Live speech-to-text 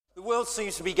world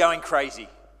seems to be going crazy.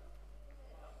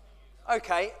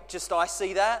 Okay, just I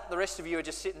see that. The rest of you are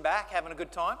just sitting back, having a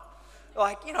good time.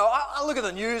 Like, I look at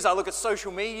the news, I look at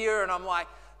social media, and I'm like,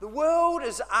 the world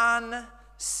is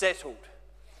unsettled.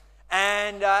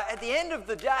 And at the end of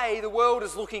the day, the world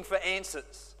is looking for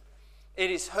answers.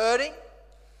 It is hurting,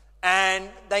 and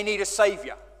they need a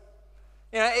savior.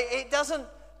 It doesn't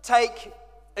take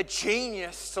a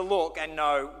genius to look and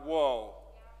know, whoa,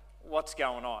 what's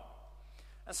going on?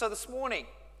 And so this morning,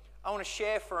 I want to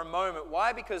share for a moment.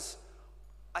 Why? Because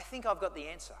I think I've got the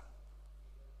answer.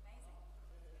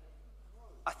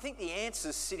 I think the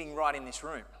answer's sitting right in this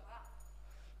room.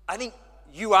 I think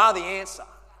you are the answer.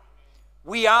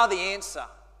 We are the answer.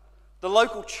 The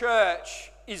local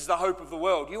church is the hope of the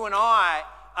world. You and I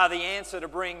are the answer to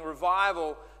bring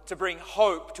revival, to bring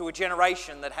hope to a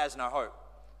generation that has no hope.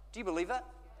 Do you believe that?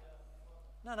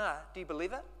 No. Do you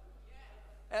believe it?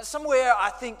 And somewhere I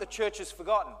think the church has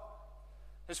forgotten,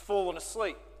 has fallen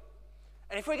asleep.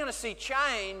 And if we're going to see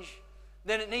change,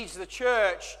 then it needs the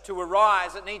church to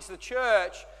arise. It needs the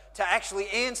church to actually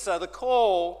answer the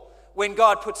call when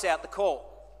God puts out the call.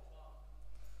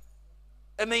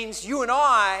 It means you and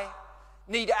I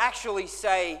need to actually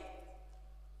say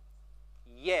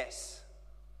yes.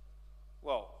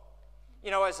 Well,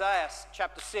 Isaiah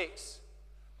chapter 6,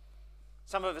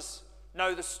 some of us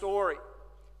know the story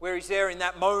where he's there in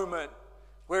that moment,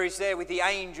 where he's there with the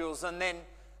angels, and then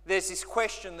there's this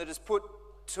question that is put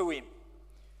to him.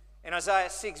 In Isaiah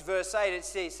 6 verse 8 it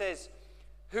says,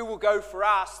 who will go for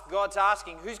us? God's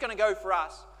asking, who's going to go for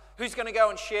us? Who's going to go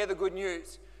and share the good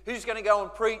news? Who's going to go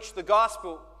and preach the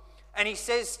gospel? And he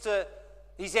says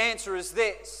his answer is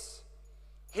this,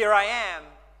 here I am,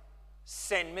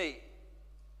 send me.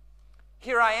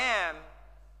 Here I am,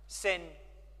 send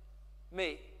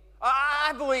me.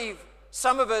 I believe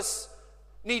some of us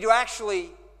need to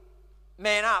actually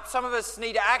man up. Some of us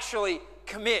need to actually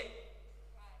commit.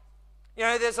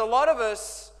 There's a lot of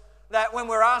us that when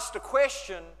we're asked a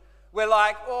question, we're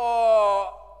like,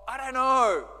 I don't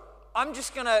know. I'm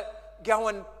just going to go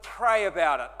and pray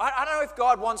about it. I don't know if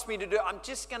God wants me to do it. I'm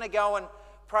just going to go and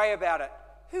pray about it.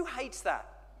 Who hates that?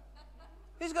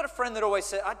 Who's got a friend that always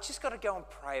says, I just got to go and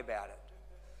pray about it.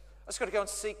 I just got to go and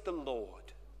seek the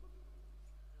Lord.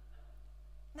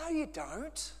 No, you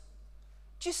don't.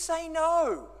 Just say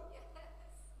no.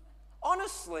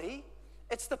 Honestly,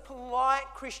 it's the polite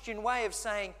Christian way of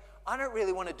saying, I don't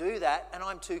really want to do that and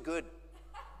I'm too good.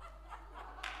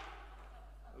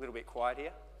 A little bit quiet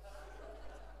here.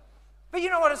 But you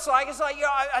know what it's like? It's like,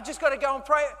 I just got to go and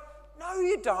pray. No,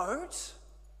 you don't.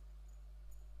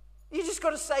 You just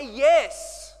got to say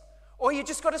yes. Or you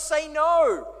just got to say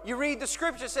no. You read the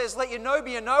scripture, it says, let your no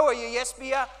be a no or your yes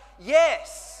be a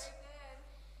yes.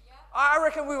 I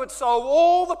reckon we would solve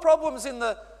all the problems in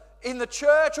the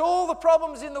church, all the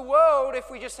problems in the world if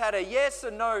we just had a yes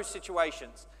and no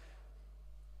situations.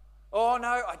 Oh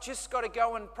no, I just got to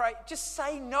go and pray. Just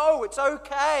say no, it's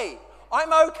okay.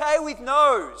 I'm okay with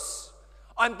no's.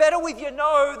 I'm better with your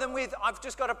no than with I've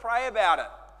just got to pray about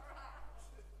it.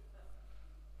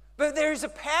 But there is a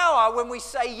power when we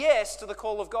say yes to the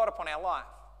call of God upon our life.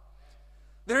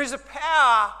 There is a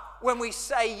power when we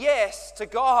say yes to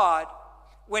God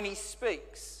when He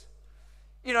speaks.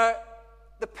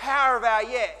 The power of our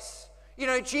yes.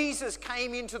 Jesus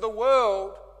came into the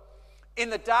world in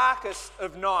the darkest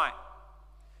of night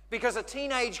because a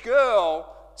teenage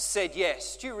girl said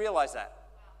yes. Do you realize that?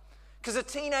 Because a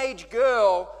teenage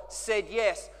girl said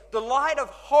yes. The light of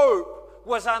hope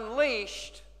was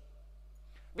unleashed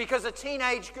because a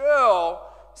teenage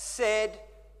girl said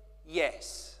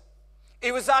yes.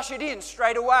 It was ushered in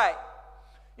straight away.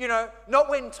 Not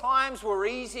when times were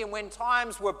easy and when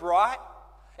times were bright.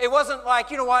 It wasn't like,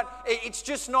 it's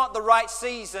just not the right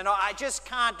season. I just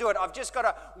can't do it. I've just got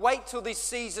to wait till this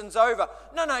season's over.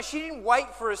 No, she didn't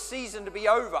wait for a season to be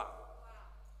over.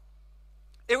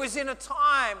 It was in a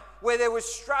time where there was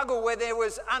struggle, where there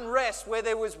was unrest, where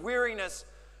there was weariness,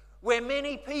 where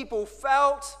many people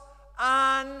felt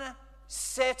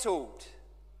unsettled.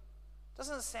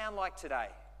 Doesn't it sound like today?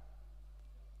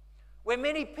 Where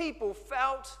many people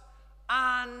felt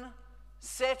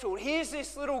unsettled. Here's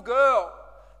this little girl,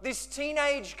 this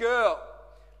teenage girl.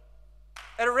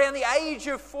 At around the age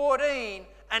of 14,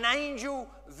 an angel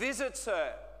visits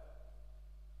her.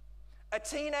 A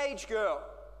teenage girl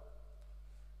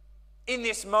in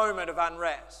this moment of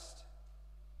unrest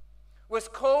was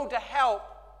called to help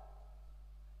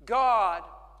God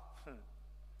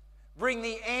bring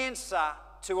the answer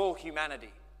to all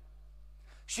humanity.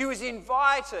 She was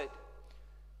invited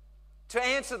to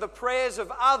answer the prayers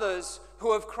of others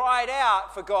who have cried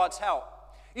out for God's help.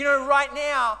 You know, right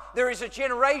now, there is a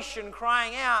generation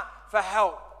crying out for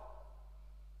help.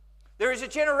 There is a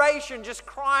generation just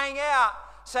crying out,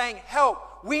 saying,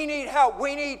 help, we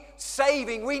need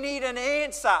saving, we need an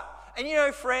answer. And you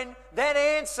know, friend, that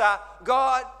answer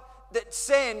God that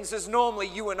sends is normally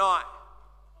you and I.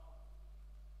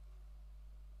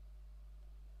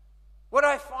 What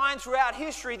I find throughout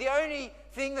history, the only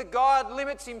thing that God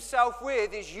limits himself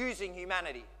with is using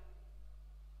humanity,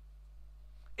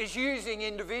 is using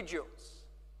individuals.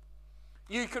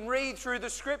 You can read through the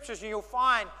scriptures and you'll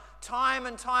find time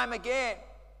and time again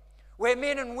where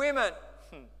men and women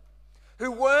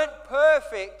who weren't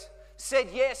perfect said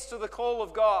yes to the call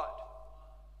of God.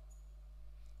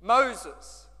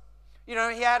 Moses, you know,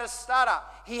 he had a stutter.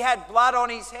 He had blood on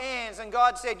his hands, and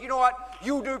God said, you know what,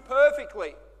 you'll do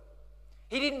perfectly.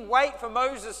 He didn't wait for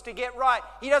Moses to get right.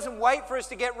 He doesn't wait for us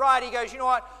to get right. He goes, you know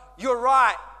what, you're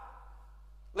right.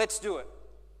 Let's do it.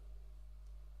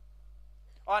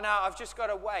 Oh no, I've just got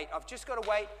to wait. I've just got to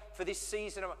wait for this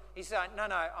season. He said, no,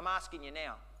 I'm asking you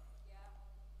now.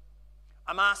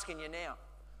 I'm asking you now.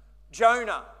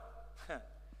 Jonah,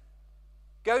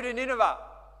 go to Nineveh.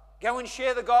 Go and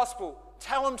share the gospel.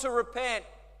 Tell them to repent.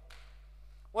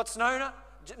 What's Jonah?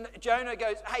 Jonah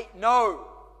goes, hey, no.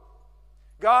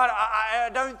 God, I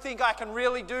don't think I can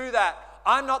really do that.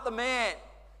 I'm not the man.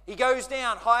 He goes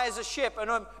down, hires a ship,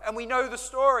 and we know the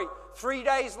story. 3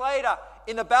 days later,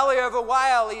 in the belly of a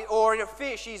whale or in a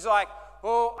fish, he's like,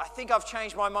 oh, I think I've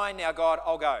changed my mind now, God,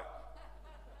 I'll go.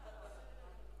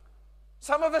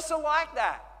 Some of us are like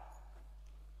that.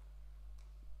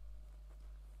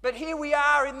 But here we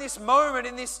are in this moment,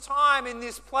 in this time, in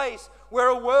this place where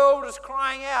a world is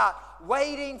crying out,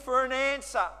 waiting for an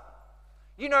answer.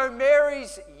 You know,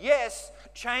 Mary's yes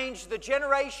changed the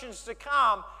generations to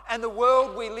come and the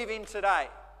world we live in today.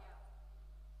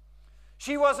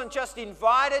 She wasn't just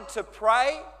invited to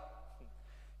pray,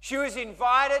 she was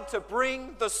invited to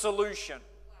bring the solution.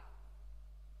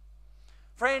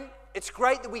 Friend, it's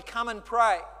great that we come and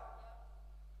pray.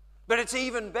 But it's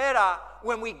even better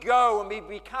when we go and we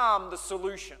become the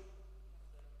solution.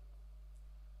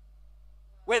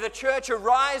 Where the church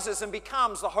arises and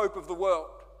becomes the hope of the world.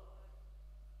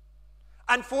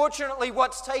 Unfortunately,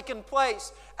 what's taken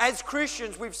place as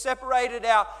Christians, we've separated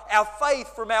our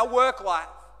faith from our work life.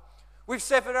 We've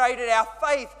separated our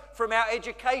faith from our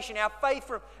education, our faith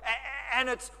from... And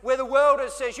it's where the world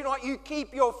says, you know what, you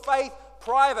keep your faith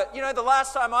private. You know, the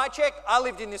last time I checked, I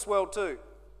lived in this world too.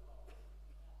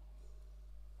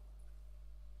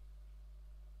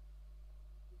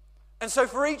 And so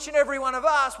for each and every one of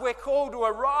us, we're called to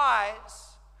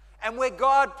arise, and where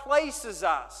God places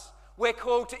us, we're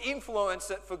called to influence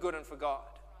it for good and for God.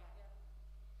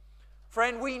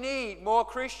 Friend, we need more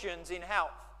Christians in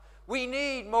health. We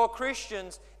need more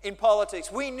Christians in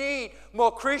politics. We need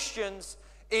more Christians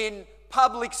in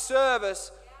public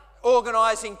service,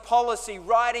 organising policy,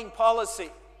 writing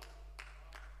policy.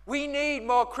 We need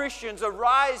more Christians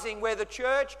arising where the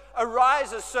church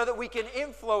arises so that we can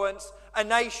influence a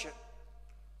nation.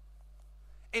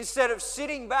 Instead of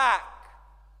sitting back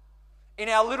in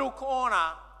our little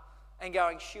corner and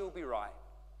going, she'll be right.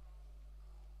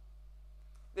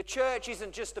 The church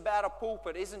isn't just about a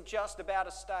pulpit, isn't just about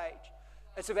a stage.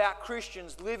 It's about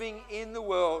Christians living in the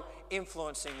world,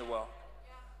 influencing the world.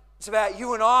 It's about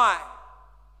you and I.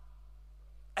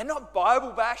 And not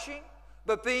Bible bashing,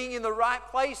 but being in the right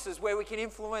places where we can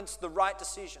influence the right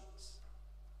decisions.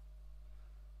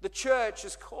 The church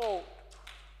is called.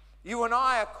 You and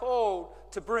I are called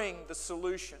to bring the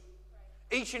solution.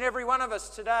 Each and every one of us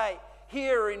today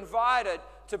here are invited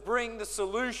to bring the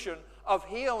solution of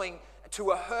healing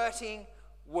to a hurting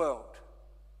world.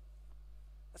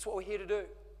 That's what we're here to do.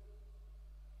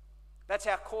 That's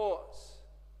our cause.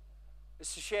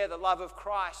 Is to share the love of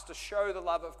Christ, to show the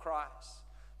love of Christ,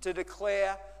 to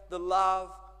declare the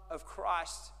love of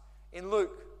Christ. In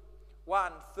Luke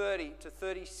 1:30 to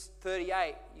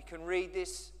 38, you can read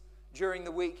this during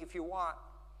the week if you want.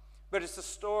 But it's the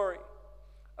story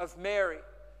of Mary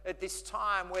at this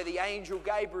time where the angel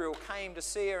Gabriel came to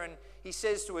see her, and he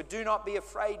says to her, do not be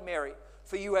afraid, Mary,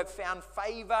 for you have found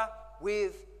favor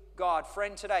with God.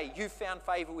 Friend, today, you've found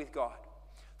favor with God.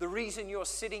 The reason you're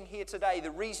sitting here today, the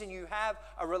reason you have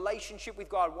a relationship with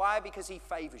God, why? Because he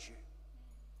favors you.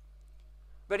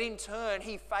 But in turn,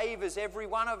 he favors every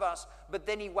one of us, but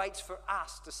then he waits for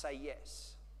us to say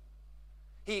yes.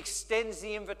 He extends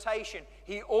the invitation.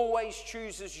 He always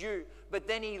chooses you, but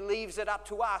then he leaves it up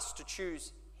to us to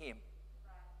choose him.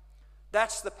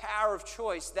 That's the power of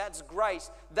choice. That's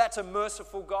grace. That's a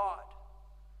merciful God.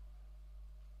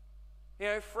 You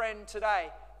know, friend, today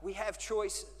we have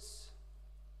choices.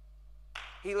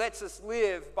 He lets us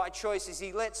live by choices.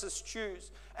 He lets us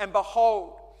choose. And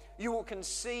behold, you will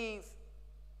conceive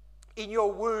in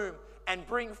your womb and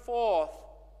bring forth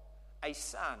a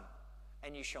son,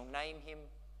 and you shall name him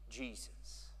Jesus.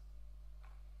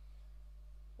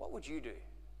 What would you do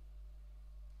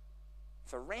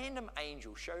if a random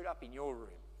angel showed up in your room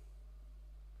and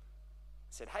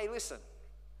said, hey, listen,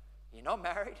 you're not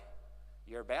married,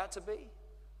 you're about to be,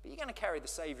 but you're going to carry the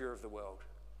Savior of the world.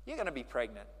 You're going to be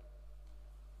pregnant.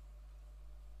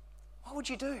 What would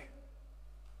you do?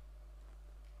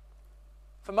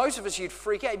 For most of us, you'd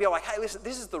freak out. You'd be like, hey, listen,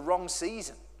 this is the wrong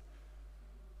season.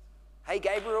 Hey,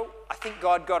 Gabriel, I think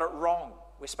God got it wrong.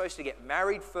 We're supposed to get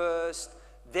married first,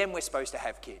 then we're supposed to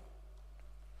have kids.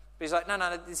 But he's like,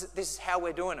 no, this is how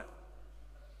we're doing it.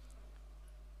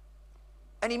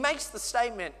 And he makes the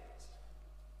statement,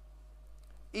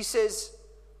 he says,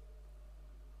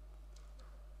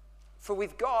 for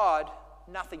with God,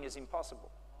 nothing is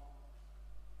impossible.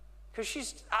 Because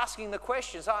she's asking the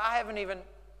questions. I haven't even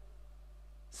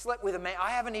slept with a man.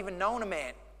 I haven't even known a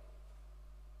man.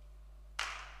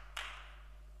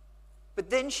 But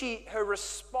then her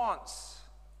response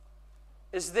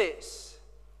is this.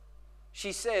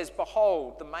 She says,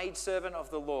 behold, the maidservant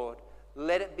of the Lord,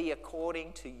 let it be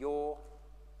according to your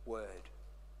word.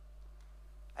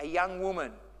 A young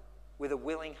woman with a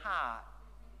willing heart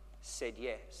said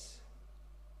yes.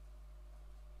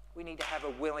 We need to have a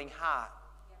willing heart.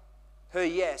 Her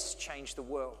yes changed the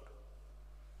world.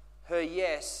 Her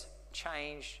yes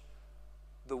changed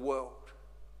the world.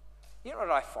 You know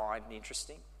what I find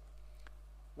interesting?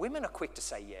 Women are quick to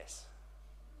say yes.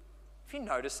 Have you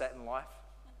noticed that in life?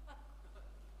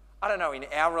 I don't know, in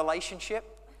our relationship,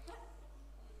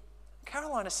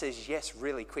 Carolina says yes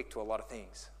really quick to a lot of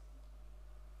things.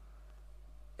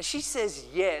 She says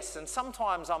yes, and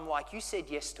sometimes I'm like, you said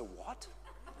yes to what?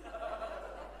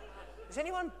 Has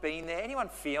anyone been there? Anyone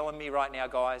feeling me right now,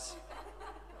 guys?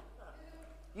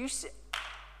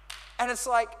 And it's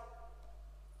like,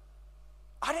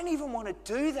 I don't even want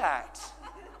to do that.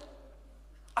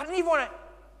 I don't even want to,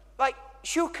 like,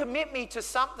 she'll commit me to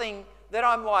something that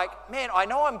I'm like, man, I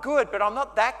know I'm good, but I'm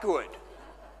not that good.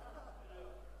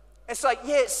 It's like,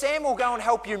 yeah, Sam will go and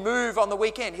help you move on the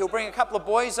weekend. He'll bring a couple of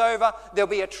boys over, there'll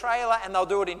be a trailer, and they'll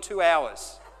do it in 2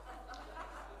 hours.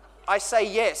 I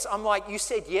say yes. I'm like, you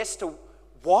said yes to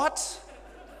what?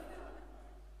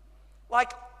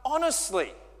 Like,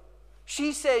 honestly,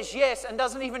 she says yes and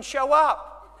doesn't even show up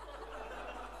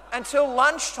until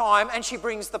lunchtime, and she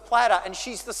brings the platter, and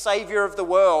she's the Savior of the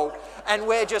world, and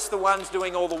we're just the ones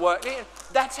doing all the work.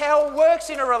 That's how it works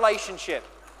in a relationship.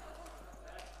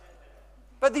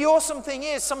 But the awesome thing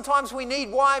is, sometimes we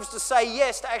need wives to say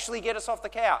yes to actually get us off the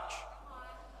couch.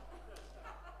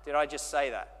 Did I just say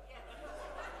that?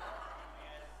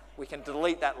 We can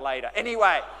delete that later.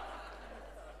 Anyway.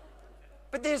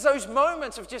 But there's those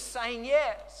moments of just saying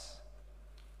yes.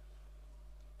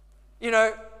 You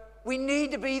know, we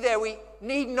need to be there. We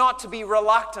need not to be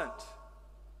reluctant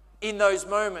in those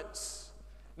moments.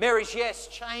 Mary's yes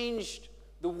changed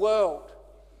the world.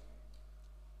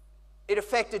 It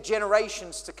affected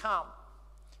generations to come.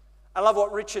 I love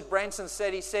what Richard Branson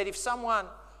said. He said, if someone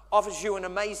offers you an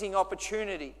amazing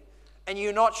opportunity and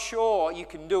you're not sure you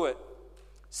can do it,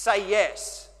 say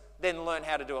yes, then learn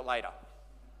how to do it later.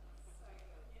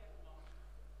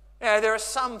 Now, there are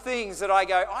some things that I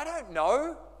go, I don't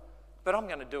know, but I'm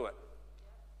going to do it.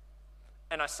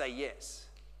 And I say yes.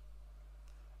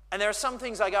 And there are some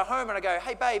things I go home and I go,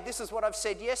 hey, babe, this is what I've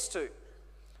said yes to.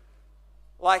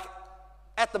 Like,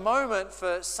 at the moment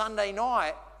for Sunday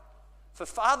night, for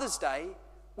Father's Day,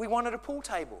 we wanted a pool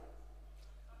table.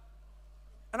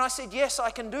 And I said, yes,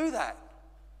 I can do that.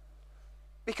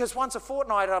 Because once a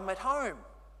fortnight I'm at home,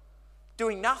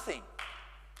 doing nothing,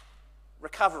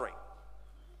 recovering.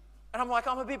 And I'm like,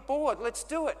 I'm a bit bored, let's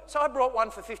do it. So I brought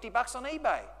one for $50 on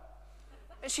eBay.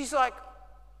 And she's like,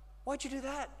 why'd you do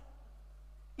that?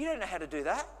 You don't know how to do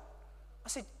that. I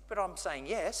said, but I'm saying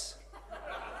yes.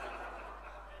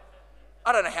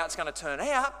 I don't know how it's going to turn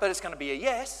out, but it's going to be a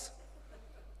yes.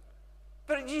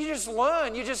 But you just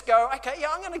learn. You just go, okay, yeah,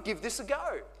 I'm going to give this a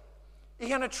go. You're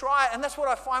going to try it. And that's what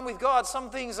I find with God. Some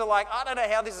things are like, I don't know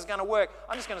how this is going to work.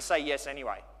 I'm just going to say yes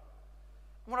anyway.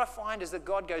 And what I find is that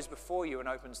God goes before you and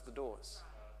opens the doors.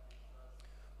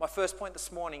 My first point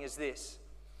this morning is this.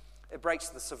 It breaks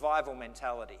the survival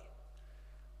mentality.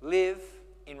 Live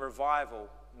in revival,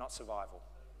 not survival.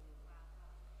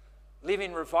 Live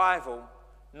in revival,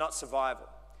 not survival.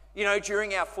 You know,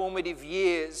 during our formative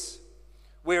years,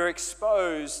 we're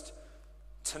exposed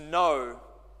to no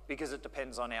because it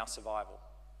depends on our survival.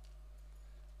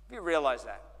 Have you realized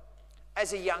that?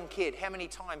 As a young kid, how many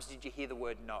times did you hear the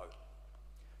word no?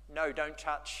 No, don't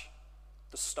touch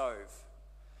the stove.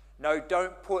 No,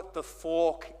 don't put the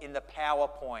fork in the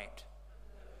PowerPoint.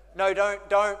 No, don't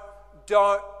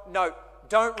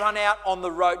run out on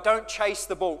the road. Don't chase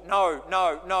the ball. No.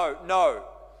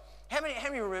 How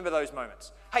many remember those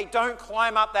moments? Hey, don't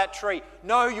climb up that tree.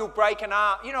 No, you'll break an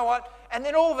arm. You know what? And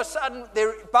then all of a sudden,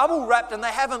 they're bubble wrapped and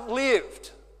they haven't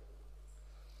lived.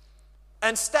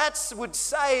 And stats would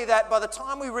say that by the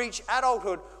time we reach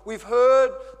adulthood, we've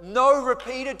heard no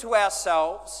repeated to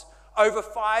ourselves over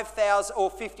 5,000 or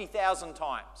 50,000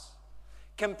 times,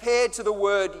 compared to the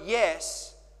word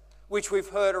yes, which we've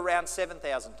heard around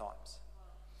 7,000 times.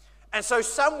 And so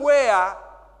somewhere,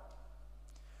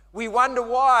 we wonder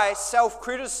why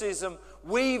self-criticism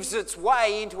weaves its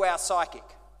way into our psychic.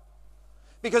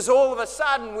 Because all of a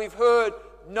sudden, we've heard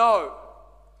no.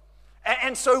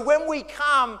 And so when we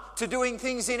come to doing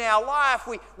things in our life,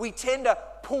 we tend to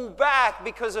pull back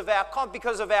because of our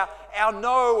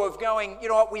no of going, you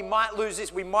know what, we might lose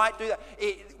this, we might do that.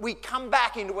 We come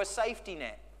back into a safety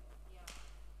net.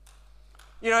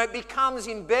 You know, it becomes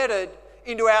embedded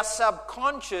into our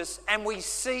subconscious and we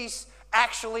cease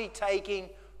actually taking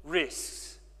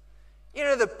risks. You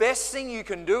know, the best thing you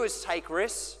can do is take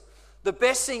risks. The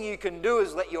best thing you can do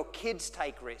is let your kids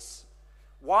take risks.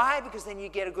 Why? Because then you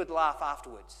get a good laugh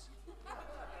afterwards.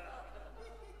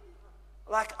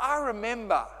 Like, I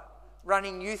remember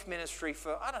running youth ministry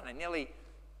for,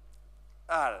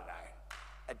 a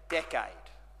decade.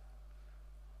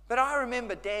 But I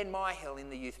remember Dan Myhill in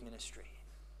the youth ministry.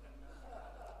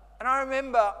 And I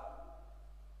remember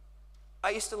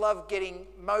I used to love getting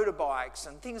motorbikes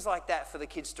and things like that for the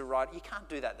kids to ride. You can't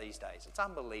do that these days. It's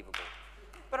unbelievable.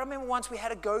 But I remember once we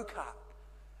had a go-kart.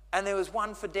 And there was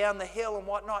one for down the hill and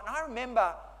whatnot. And I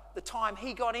remember the time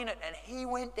he got in it and he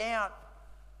went down.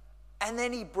 And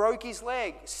then he broke his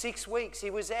leg. 6 weeks,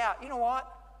 he was out. You know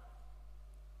what?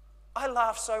 I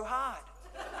laughed so hard.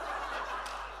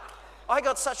 I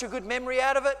got such a good memory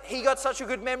out of it. He got such a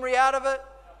good memory out of it.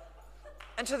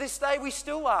 And to this day, we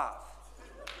still laugh.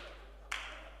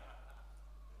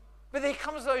 But there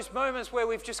comes those moments where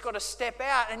we've just got to step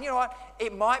out. And you know what?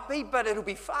 It might be, but it'll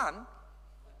be fun.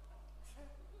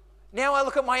 Now I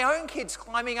look at my own kids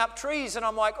climbing up trees and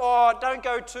I'm like, oh, don't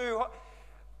go too,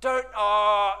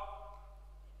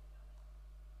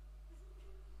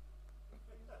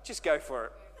 just go for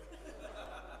it.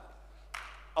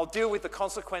 I'll deal with the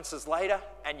consequences later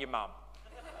and your mum.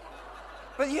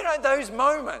 But you know, those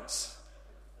moments.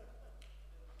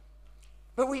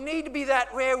 But we need to be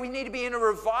that where we need to be in a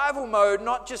revival mode,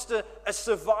 not just a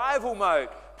survival mode.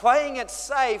 Playing it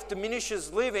safe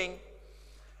diminishes living.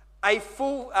 A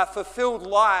fulfilled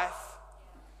life,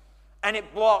 and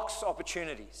it blocks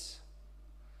opportunities.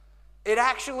 It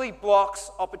actually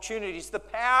blocks opportunities. The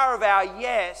power of our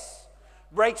yes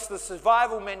breaks the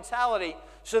survival mentality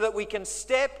so that we can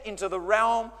step into the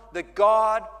realm that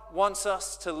God wants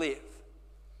us to live.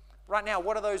 Right now,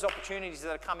 what are those opportunities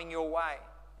that are coming your way?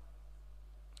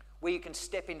 Where you can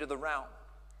step into the realm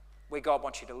where God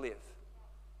wants you to live.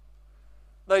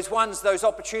 Those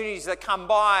opportunities that come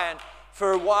by and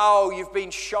for a while you've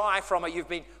been shy from it, you've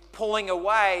been pulling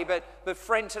away, but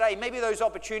friend, today, maybe those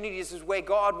opportunities is where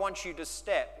God wants you to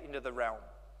step into the realm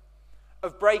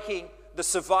of breaking the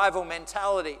survival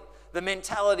mentality, the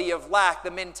mentality of lack,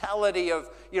 the mentality of,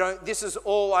 you know, this is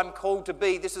all I'm called to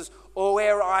be, this is all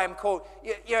where I am called.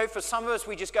 You know, for some of us,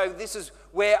 we just go, this is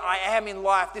where I am in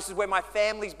life, this is where my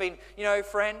family's been. You know,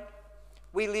 friend,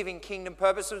 we live in kingdom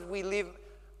purposes, we live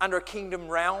under a kingdom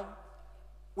realm.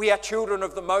 We are children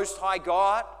of the Most High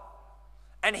God,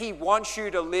 and He wants you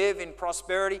to live in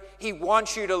prosperity. He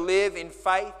wants you to live in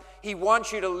faith. He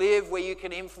wants you to live where you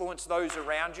can influence those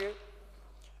around you.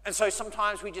 And so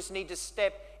sometimes we just need to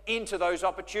step into those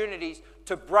opportunities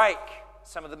to break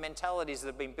some of the mentalities that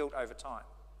have been built over time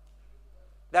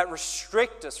that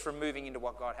restrict us from moving into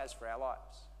what God has for our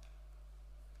lives.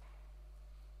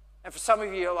 And for some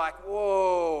of you, you're like,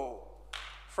 whoa,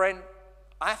 friend,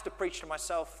 I have to preach to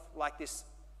myself like this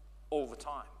all the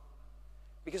time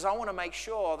because I want to make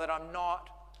sure that I'm not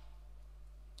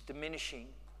diminishing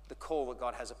the call that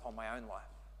God has upon my own life.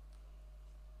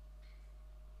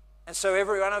 And so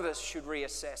every one of us should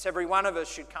reassess. Every one of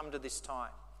us should come to this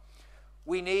time.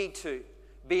 We need to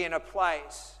be in a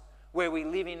place where we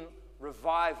live in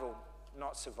revival,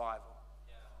 not survival.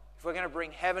 If we're going to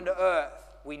bring heaven to earth,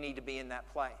 we need to be in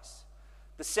that place.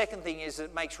 The second thing is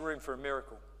it makes room for a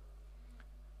miracle.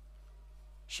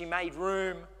 She made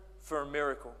room for a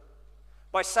miracle.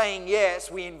 By saying yes,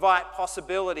 we invite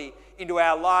possibility into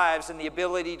our lives and the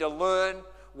ability to learn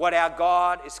what our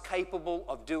God is capable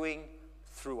of doing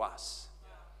through us.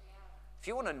 If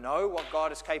you want to know what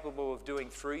God is capable of doing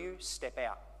through you, step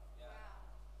out.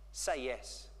 Say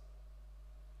yes.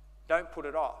 Don't put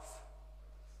it off.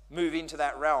 Move into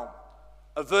that realm.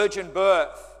 A virgin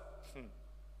birth,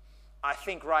 I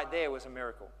think right there was a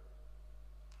miracle.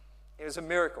 It was a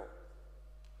miracle.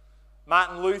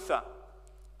 Martin Luther,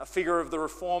 a figure of the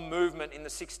Reform movement in the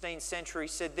 16th century,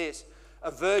 said this: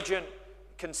 a virgin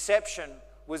conception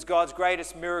was God's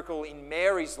greatest miracle in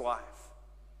Mary's life.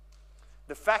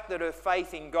 The fact that her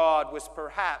faith in God was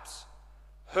perhaps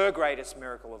her greatest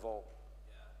miracle of all.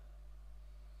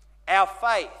 Our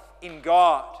faith in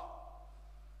God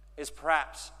is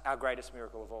perhaps our greatest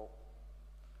miracle of all.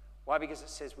 Why? Because it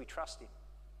says we trust Him.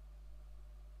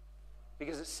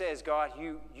 Because it says, God,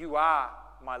 you are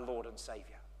my Lord and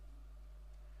Saviour.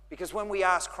 Because when we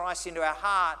ask Christ into our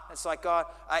heart, it's like, God,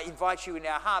 I invite you into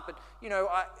our heart. But,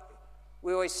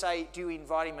 we always say, do you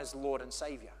invite Him as Lord and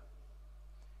Saviour?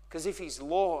 Because if He's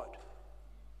Lord,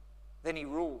 then He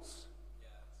rules.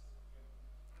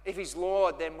 If He's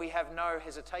Lord, then we have no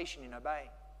hesitation in obeying.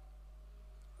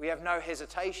 We have no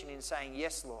hesitation in saying,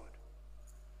 yes, Lord.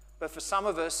 But for some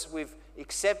of us, we've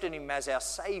accepted Him as our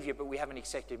Saviour, but we haven't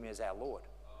accepted Him as our Lord.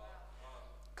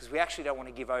 Because we actually don't want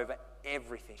to give over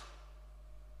everything.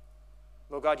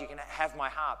 Lord God, you can have my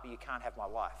heart, but you can't have my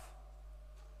life.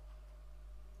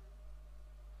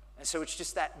 And so it's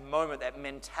just that moment, that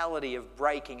mentality of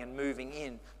breaking and moving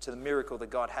in to the miracle that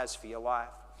God has for your life.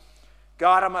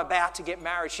 God, I'm about to get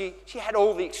married. She had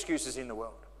all the excuses in the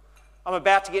world. I'm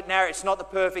about to get married. It's not the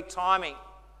perfect timing.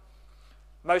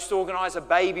 Most organise a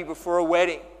baby before a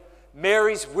wedding.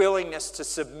 Mary's willingness to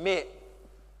submit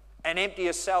and empty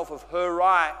herself of her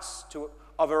rights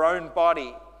of her own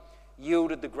body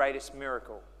yielded the greatest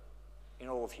miracle in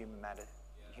all of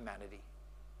humanity.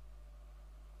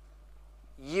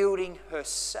 Yielding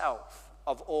herself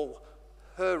of all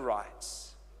her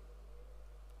rights.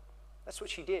 That's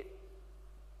what she did.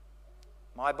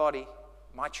 My body,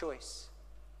 my choice.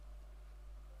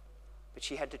 But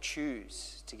she had to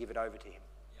choose to give it over to Him.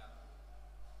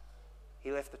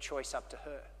 He left the choice up to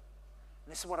her.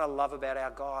 And this is what I love about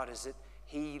our God, is that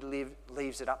He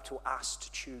leaves it up to us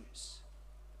to choose.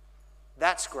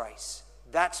 That's grace.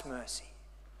 That's mercy.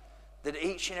 That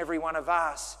each and every one of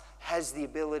us has the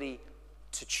ability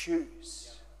to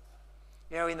choose.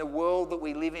 In the world that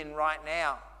we live in right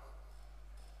now,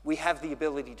 we have the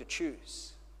ability to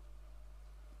choose.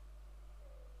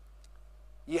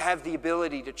 You have the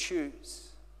ability to choose.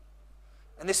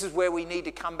 And this is where we need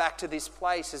to come back to this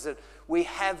place, is that we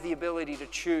have the ability to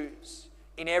choose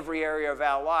in every area of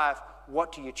our life.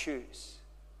 What do you choose?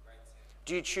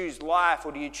 Do you choose life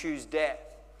or do you choose death?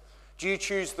 Do you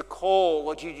choose the call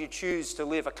or do you choose to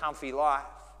live a comfy life?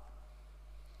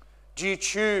 Do you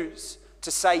choose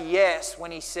to say yes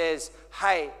when He says,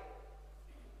 hey,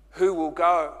 who will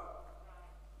go?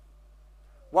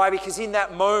 Why? Because in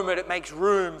that moment it makes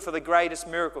room for the greatest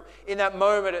miracle. In that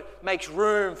moment it makes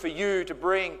room for you to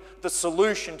bring the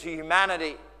solution to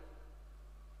humanity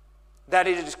that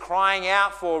it is crying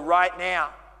out for right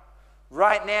now.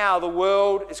 Right now the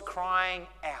world is crying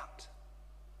out.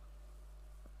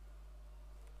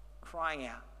 Crying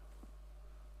out.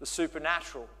 The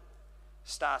supernatural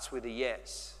starts with a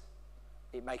yes.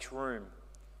 It makes room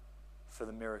for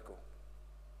the miracle.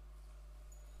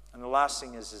 And the last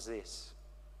thing is this.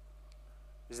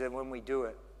 Is that when we do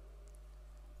it,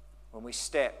 when we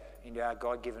step into our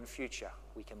God-given future,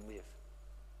 we can live.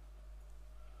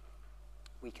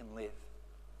 We can live.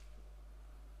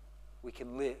 We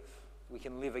can live. We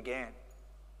can live again.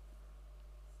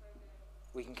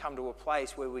 We can come to a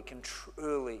place where we can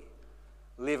truly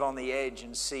live on the edge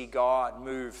and see God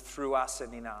move through us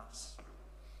and in us.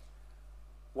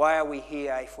 Why are we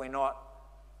here if we're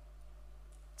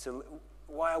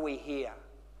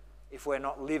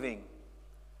not living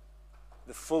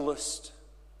the fullest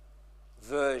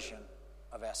version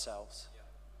of ourselves?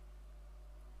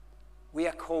 We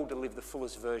are called to live the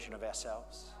fullest version of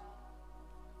ourselves.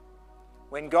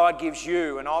 When God gives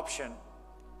you an option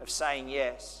of saying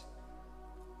yes,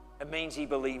 it means He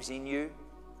believes in you,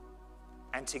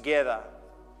 and together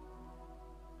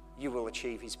you will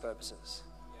achieve His purposes.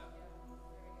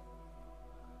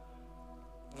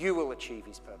 You will achieve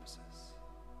His purposes.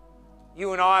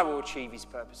 You and I will achieve His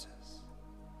purposes.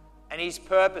 And His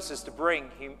purpose is to bring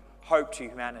hope to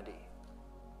humanity.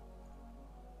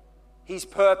 His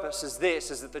purpose is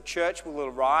this, is that the church will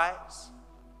arise.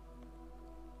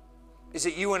 Is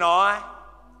that you and I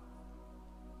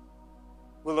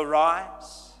will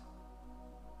arise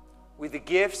with the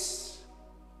gifts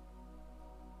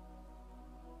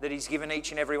that He's given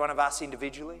each and every one of us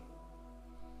individually.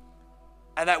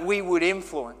 and that we would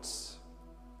influence,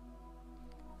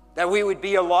 that we would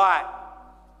be a light,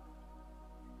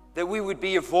 that we would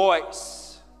be a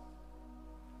voice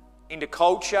into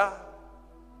culture,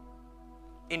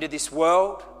 into this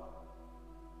world.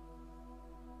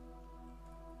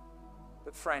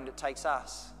 But friend, it takes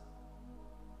us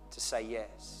to say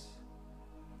yes.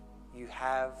 You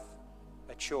have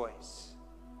a choice.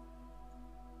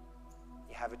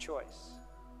 You have a choice.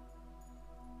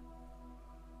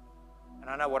 And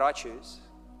I know what I choose.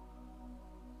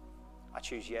 I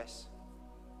choose yes.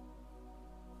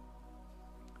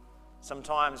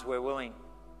 Sometimes we're willing,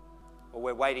 or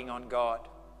we're waiting on God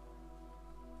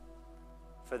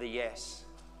for the yes.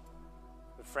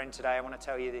 But friend, today I want to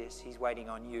tell you this. He's waiting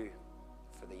on you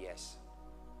for the yes.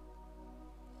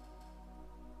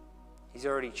 He's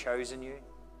already chosen you.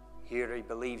 He already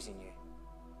believes in you.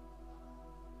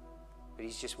 But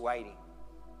he's just waiting.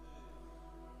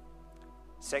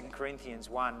 2 Corinthians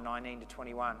 1, 19 to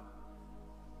 21.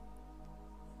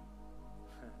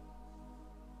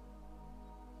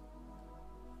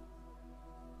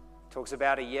 Talks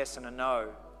about a yes and a no.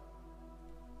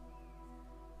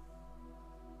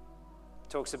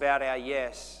 Talks about our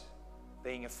yes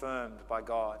being affirmed by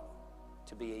God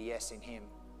to be a yes in Him.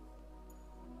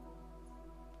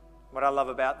 What I love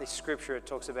about this scripture, it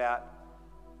talks about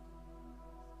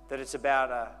that it's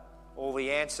about all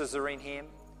the answers are in Him,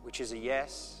 which is a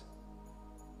yes,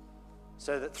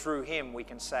 so that through Him we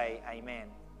can say amen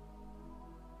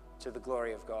to the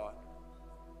glory of God.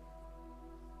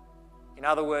 In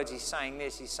other words, he's saying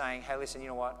this. He's saying, hey, listen, you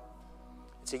know what?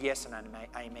 It's a yes and an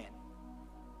amen.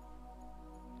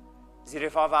 Is it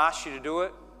if I've asked you to do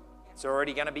it, it's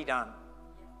already going to be done.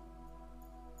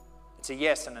 It's a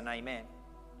yes and an amen.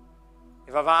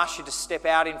 If I've asked you to step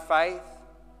out in faith,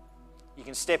 you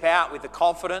can step out with the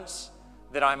confidence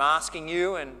that I'm asking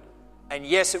you, and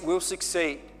yes, it will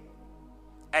succeed.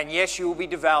 And yes, you will be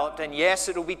developed. And yes,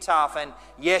 it'll be tough. And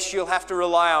yes, you'll have to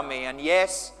rely on me. And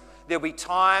yes, there'll be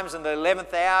times in the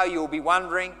 11th hour you'll be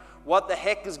wondering what the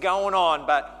heck is going on,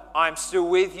 but I'm still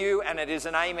with you, and it is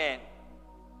an amen.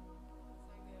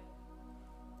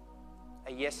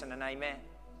 A yes and an amen.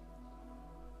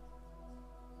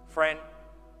 Friend,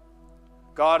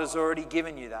 God has already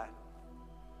given you that.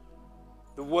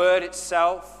 The word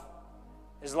itself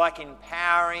is like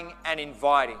empowering and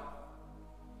inviting.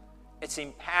 It's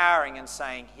empowering and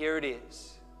saying, here it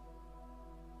is.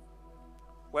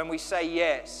 When we say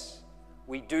yes,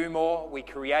 we do more, we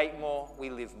create more, we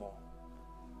live more.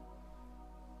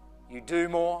 You do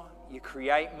more, you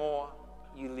create more,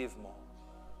 you live more.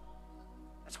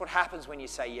 That's what happens when you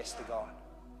say yes to God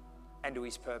and to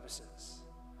His purposes.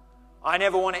 I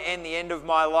never want to end the end of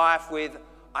my life with,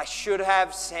 I should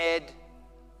have said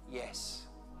yes.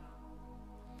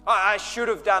 I should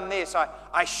have done this.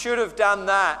 I should have done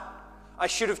that. I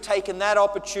should have taken that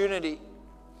opportunity.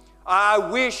 I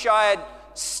wish I had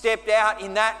stepped out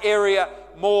in that area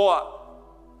more.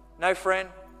 No, friend.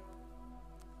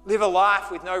 Live a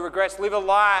life with no regrets. Live a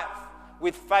life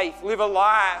with faith. Live a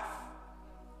life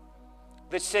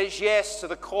that says yes to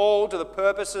the call, to the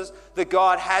purposes that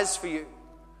God has for you.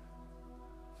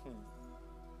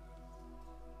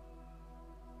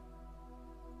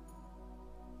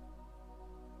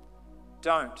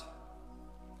 Don't.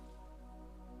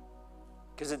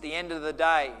 Because at the end of the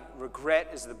day,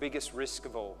 regret is the biggest risk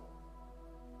of all.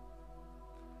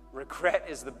 Regret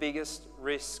is the biggest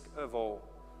risk of all.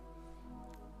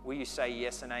 Will you say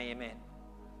yes and amen?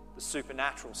 The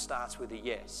supernatural starts with a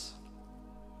yes.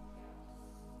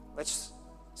 Let's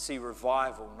see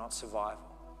revival, not survival.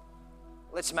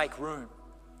 Let's make room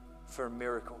for a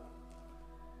miracle.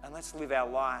 And let's live our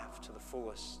life to the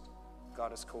fullest God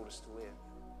has called us to live.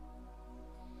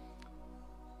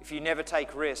 If you never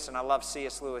take risks, and I love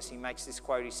C.S. Lewis, he makes this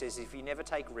quote, he says, if you never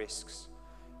take risks,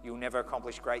 you'll never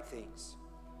accomplish great things.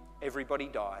 Everybody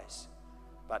dies,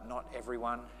 but not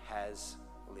everyone has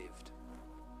lived.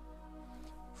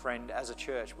 Friend, as a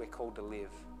church, we're called to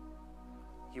live.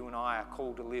 You and I are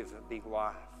called to live a big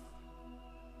life.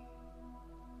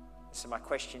 So my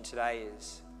question today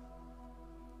is,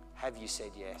 have you said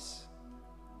yes?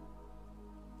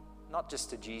 Not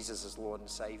just to Jesus as Lord and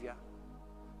Saviour,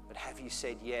 but have you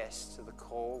said yes to the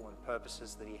call and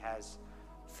purposes that He has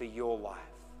for your life?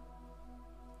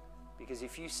 Because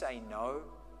if you say no,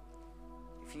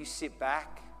 if you sit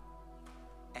back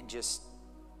and just,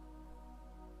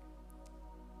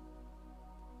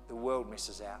 the world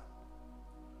misses out.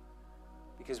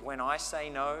 Because when I say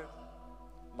no,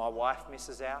 my wife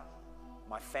misses out,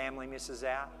 my family misses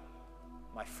out,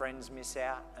 my friends miss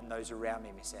out, and those around me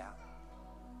miss out.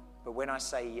 But when I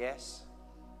say yes,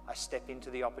 I step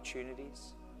into the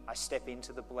opportunities, I step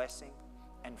into the blessing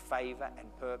and favour and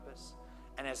purpose.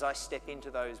 And as I step into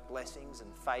those blessings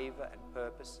and favour and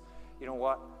purpose, you know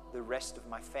what? The rest of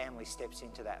my family steps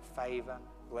into that favour,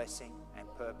 blessing and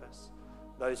purpose.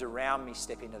 Those around me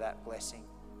step into that blessing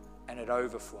and it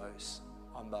overflows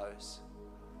on those.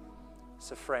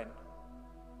 So friend,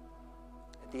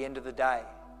 at the end of the day,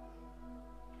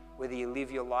 whether you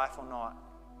live your life or not,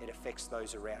 it affects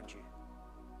those around you.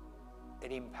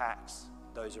 It impacts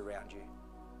those around you.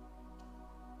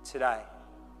 Today,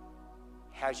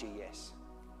 how's your yes?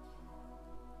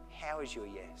 How is your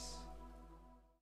yes?